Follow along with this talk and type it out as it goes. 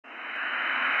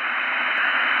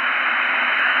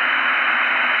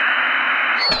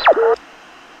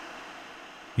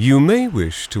You may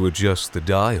wish to adjust the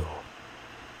dial.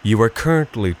 You are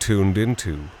currently tuned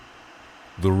into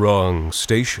the wrong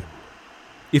station.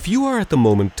 If you are at the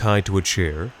moment tied to a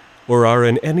chair or are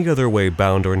in any other way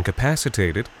bound or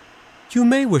incapacitated, you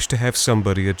may wish to have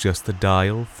somebody adjust the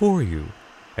dial for you.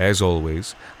 As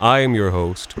always, I am your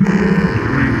host,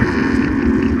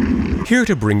 here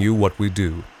to bring you what we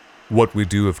do. What we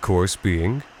do, of course,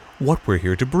 being what we're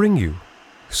here to bring you.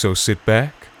 So sit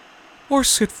back, or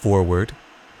sit forward,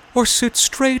 or sit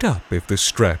straight up if the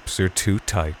straps are too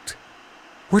tight.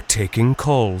 We're taking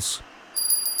calls.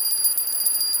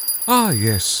 Ah,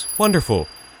 yes, wonderful.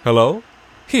 Hello?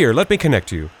 Here, let me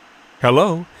connect you.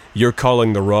 Hello? You're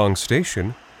calling the wrong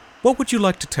station. What would you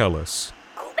like to tell us?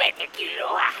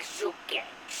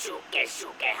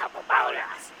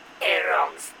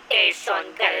 Wrong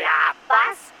station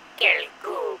Galapaz, Kel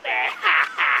Cube,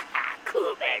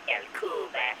 Cube del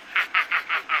Cube.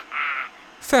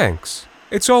 Thanks.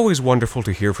 It's always wonderful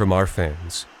to hear from our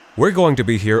fans. We're going to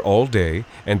be here all day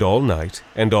and all night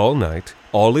and all night,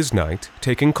 all is night,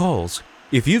 taking calls.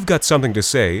 If you've got something to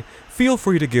say, feel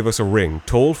free to give us a ring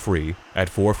toll-free at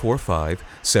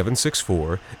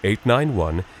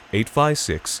 445-764-891,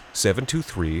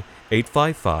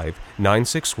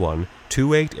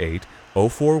 856-723-855-961-288,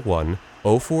 041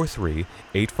 043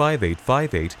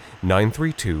 85858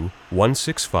 932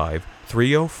 165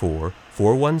 304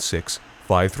 416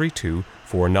 532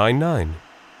 499.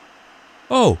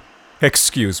 Oh,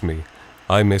 excuse me.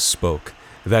 I misspoke.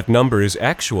 That number is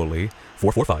actually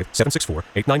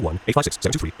 445-764-891,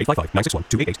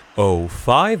 856-723-855-961-288,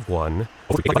 051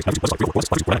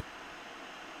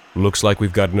 Looks like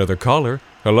we've got another caller.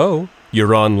 Hello?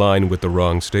 You're online with the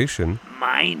wrong station.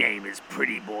 My name is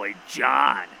Pretty Boy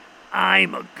John.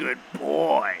 I'm a good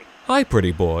boy. Hi,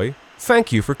 pretty boy.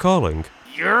 Thank you for calling.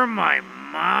 You're my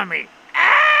mommy.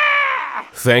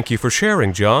 Thank you for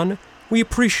sharing, John. We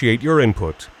appreciate your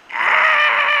input.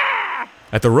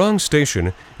 At the wrong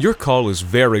station, your call is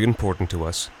very important to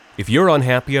us. If you're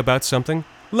unhappy about something,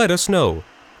 let us know.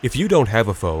 If you don't have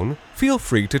a phone, feel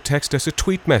free to text us a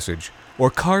tweet message or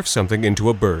carve something into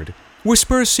a bird.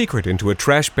 Whisper a secret into a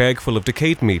trash bag full of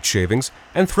decayed meat shavings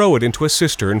and throw it into a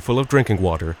cistern full of drinking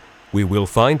water. We will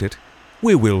find it.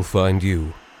 We will find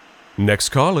you. Next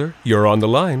caller, you're on the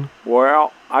line.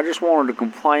 Well, I just wanted to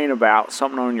complain about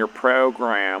something on your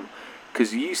program,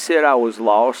 because you said I was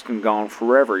lost and gone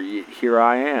forever. Here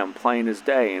I am, plain as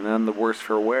day, and none the worse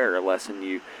for wear, lessen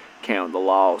you count the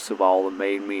loss of all that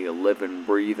made me a living,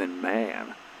 breathing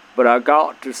man. But I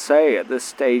got to say, at this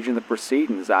stage in the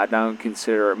proceedings, I don't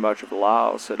consider it much of a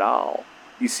loss at all.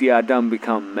 You see, I done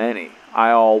become many.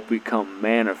 I all become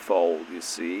manifold, you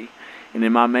see. And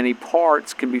in my many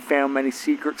parts can be found many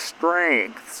secret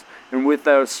strengths. And with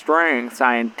those strengths,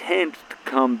 I intend to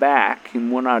come back.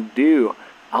 And when I do,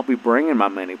 I'll be bringing my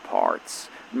many parts,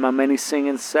 and my many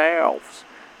singing selves.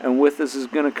 And with this is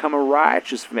going to come a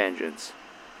righteous vengeance.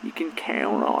 You can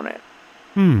count on it.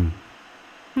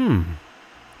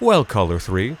 Well, caller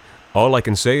 3, all I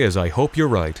can say is I hope you're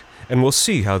right, and we'll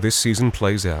see how this season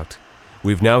plays out.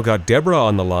 We've now got Deborah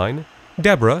on the line.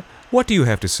 Deborah, what do you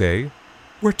have to say?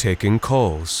 We're taking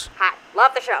calls. Hi,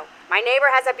 love the show. My neighbor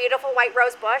has a beautiful white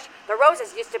rose bush. The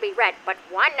roses used to be red, but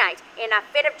one night, in a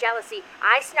fit of jealousy,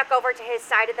 I snuck over to his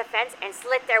side of the fence and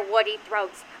slit their woody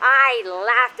throats. I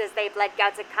laughed as they bled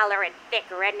gouts of color and thick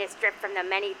redness dripped from the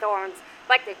many thorns.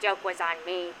 But the joke was on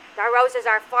me. The roses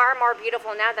are far more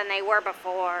beautiful now than they were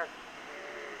before.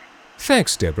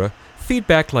 Thanks, Deborah.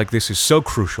 Feedback like this is so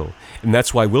crucial, and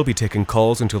that's why we'll be taking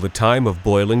calls until the time of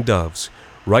boiling doves.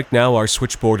 Right now, our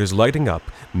switchboard is lighting up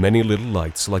many little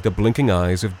lights like the blinking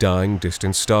eyes of dying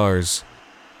distant stars.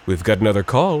 We've got another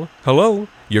call. Hello?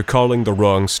 You're calling the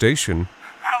wrong station.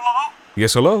 Hello?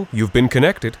 Yes, hello. You've been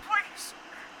connected. Please.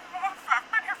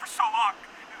 I've been here for so long.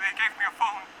 They gave me a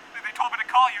phone. They told me to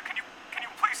call you. Can you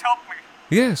please help me?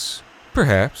 Yes,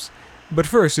 perhaps. But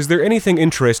first, is there anything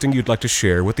interesting you'd like to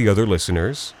share with the other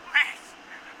listeners? Please.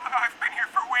 I've been here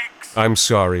for weeks. I'm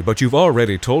sorry, but you've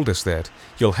already told us that.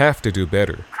 You'll have to do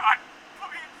better. God,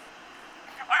 please.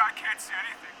 I can't see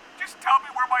anything. Just tell me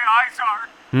where my eyes are.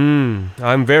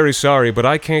 I'm very sorry, but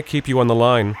I can't keep you on the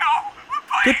line. No,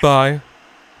 please. Goodbye.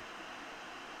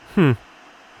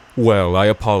 Well, I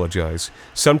apologize.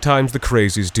 Sometimes the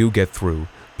crazies do get through.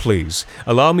 Please,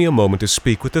 allow me a moment to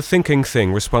speak with the thinking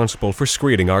thing responsible for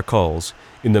screening our calls.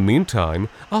 In the meantime,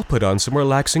 I'll put on some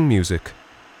relaxing music.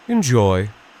 Enjoy.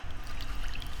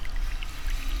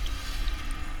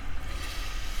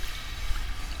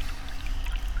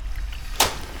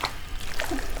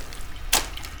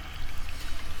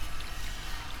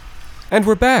 And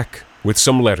we're back with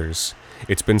some letters.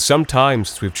 It's been some time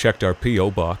since we've checked our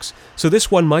P.O. box, so this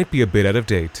one might be a bit out of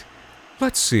date.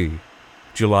 Let's see.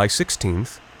 July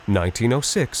 16th,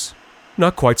 1906.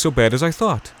 Not quite so bad as I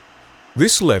thought.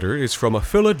 This letter is from a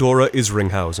Philodora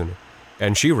Isringhausen,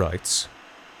 and she writes,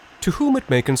 "To whom it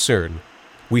may concern,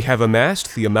 we have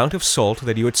amassed the amount of salt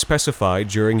that you had specified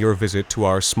during your visit to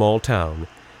our small town.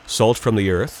 Salt from the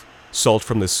earth, salt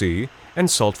from the sea, and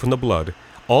salt from the blood,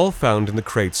 all found in the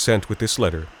crates sent with this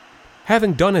letter.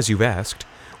 Having done as you've asked,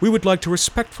 we would like to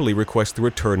respectfully request the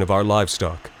return of our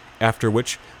livestock, after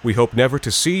which we hope never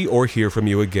to see or hear from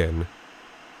you again."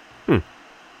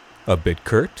 A bit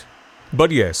curt?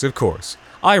 But yes, of course,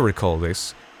 I recall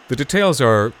this. The details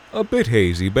are a bit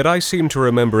hazy, but I seem to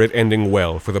remember it ending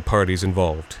well for the parties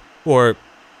involved. Or,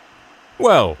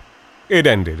 well, it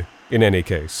ended, in any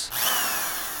case.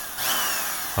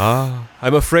 I'm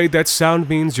afraid that sound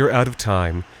means you're out of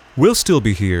time. We'll still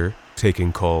be here,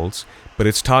 taking calls, but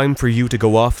it's time for you to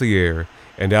go off the air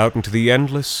and out into the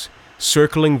endless,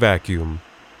 circling vacuum.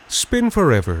 Spin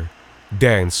forever,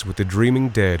 dance with the dreaming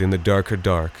dead in the darker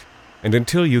dark, and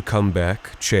until you come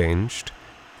back, changed,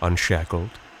 unshackled,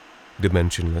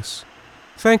 dimensionless.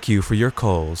 Thank you for your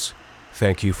calls,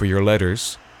 thank you for your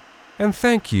letters, and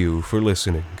thank you for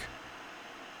listening.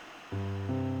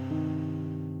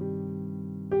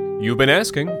 You've been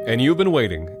asking, and you've been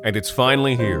waiting, and it's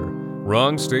finally here.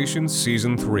 Wrong Station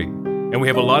Season 3. And we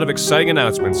have a lot of exciting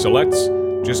announcements, so let's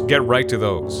just get right to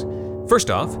those.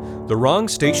 First off, The Wrong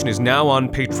Station is now on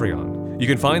Patreon. You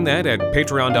can find that at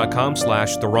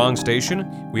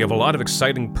patreon.com/thewrongstation. We have a lot of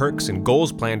exciting perks and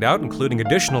goals planned out, including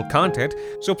additional content,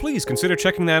 so please consider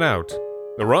checking that out.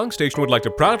 The Wrong Station would like to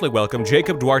proudly welcome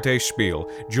Jacob Duarte Spiel,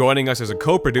 joining us as a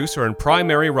co-producer and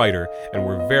primary writer, and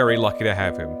we're very lucky to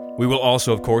have him. We will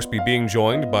also, of course, be being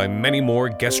joined by many more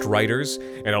guest writers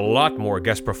and a lot more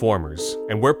guest performers,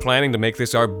 and we're planning to make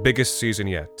this our biggest season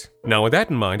yet. Now, with that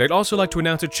in mind, I'd also like to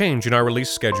announce a change in our release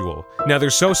schedule. Now,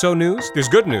 there's so-so news, there's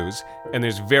good news, and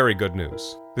there's very good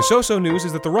news. The so-so news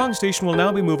is that The Wrong Station will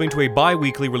now be moving to a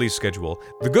bi-weekly release schedule.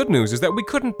 The good news is that we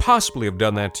couldn't possibly have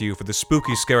done that to you for the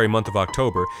spooky, scary month of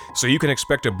October, so you can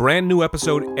expect a brand new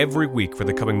episode every week for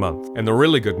the coming month. And the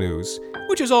really good news,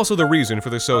 which is also the reason for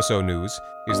the so-so news,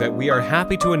 is that we are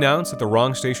happy to announce that The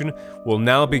Wrong Station will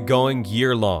now be going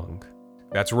year-long.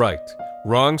 That's right,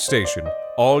 Wrong Station,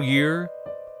 all year,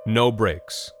 no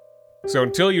breaks. So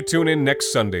until you tune in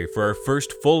next Sunday for our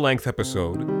first full-length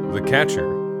episode, The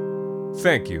Catcher,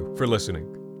 thank you for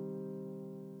listening.